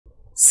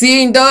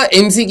See, inter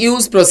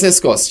MCQs process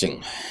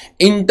costing.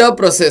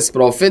 Inter-process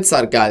profits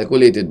are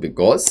calculated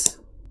because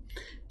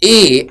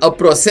A, a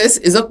process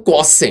is a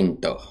cost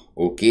center.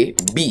 Okay.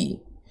 B,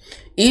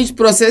 each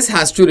process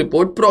has to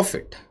report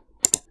profit.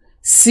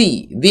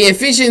 C, the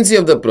efficiency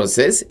of the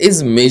process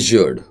is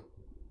measured.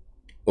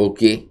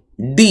 Okay.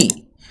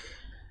 D,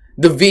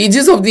 the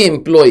wages of the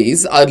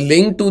employees are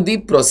linked to the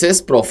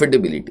process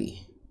profitability.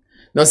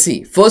 Now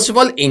see, first of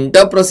all,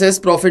 inter-process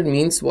profit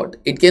means what?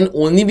 It can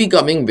only be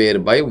coming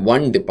whereby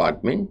one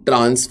department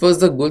transfers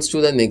the goods to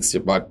the next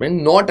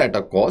department, not at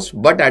a cost,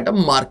 but at a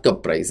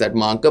markup price. That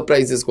markup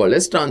price is called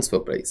as transfer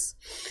price.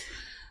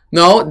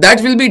 Now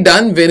that will be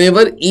done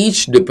whenever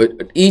each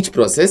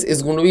process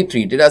is going to be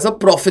treated as a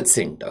profit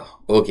center.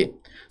 Okay.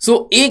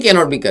 So A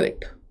cannot be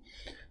correct.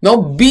 Now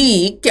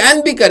B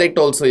can be correct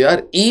also,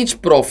 yaar.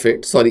 Each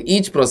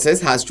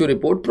process has to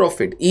report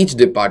profit. Each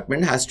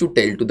department has to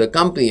tell to the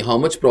company how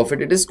much profit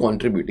it is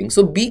contributing.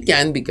 So B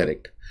can be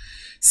correct.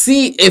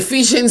 C,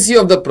 efficiency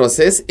of the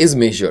process is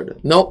measured.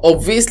 Now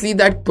obviously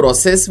that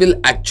process will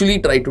actually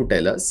try to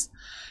tell us,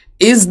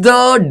 is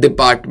the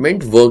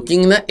department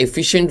working in an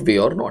efficient way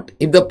or not?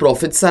 If the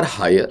profits are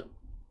higher,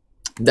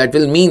 that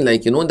will mean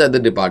that the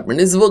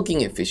department is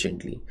working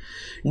efficiently.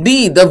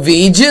 D, the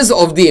wages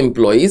of the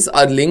employees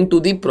are linked to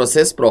the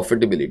process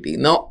profitability.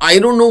 Now, I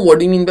don't know what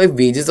you mean by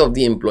wages of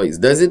the employees.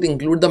 Does it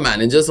include the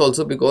managers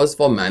also? Because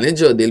for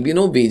manager, there'll be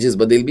no wages,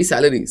 but there'll be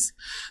salaries.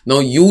 Now,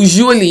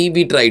 usually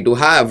we try to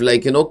have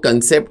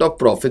concept of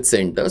profit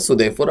center. So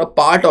therefore, a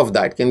part of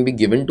that can be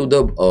given to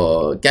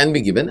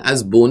the,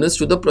 as bonus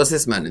to the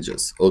process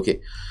managers. Okay.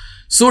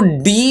 So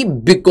D,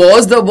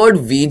 because the word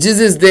wages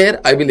is there,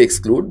 I will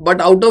exclude.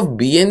 But out of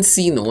B and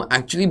C, no,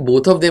 actually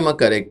both of them are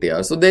correct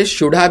here. So there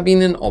should have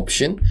been an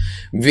option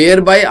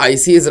whereby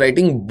ICAI is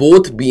writing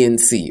both B and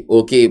C.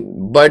 Okay,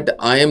 but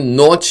I am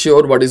not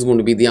sure what is going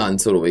to be the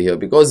answer over here,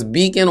 because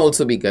B can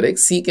also be correct,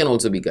 C can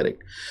also be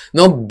correct.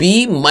 Now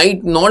B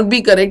might not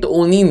be correct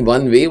only in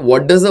one way.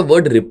 What does the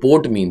word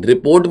report mean?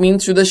 Report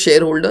means to the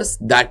shareholders.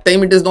 That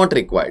time it is not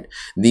required.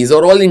 These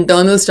are all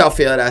internal stuff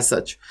here as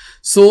such.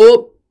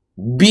 So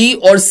B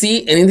or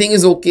C, anything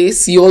is okay.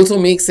 C also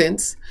makes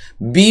sense.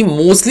 B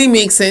mostly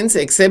makes sense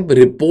except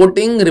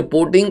reporting.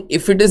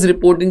 If it is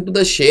reporting to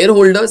the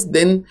shareholders,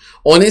 then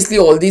honestly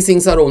all these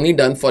things are only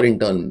done for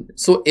internal.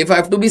 So if I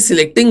have to be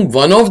selecting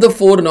one of the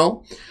four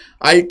now,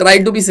 I'll try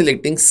to be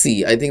selecting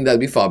C. I think that'll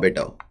be far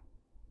better.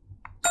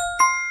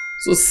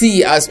 So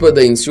C as per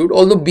the institute,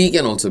 although B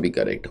can also be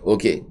correct.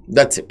 Okay,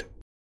 that's it.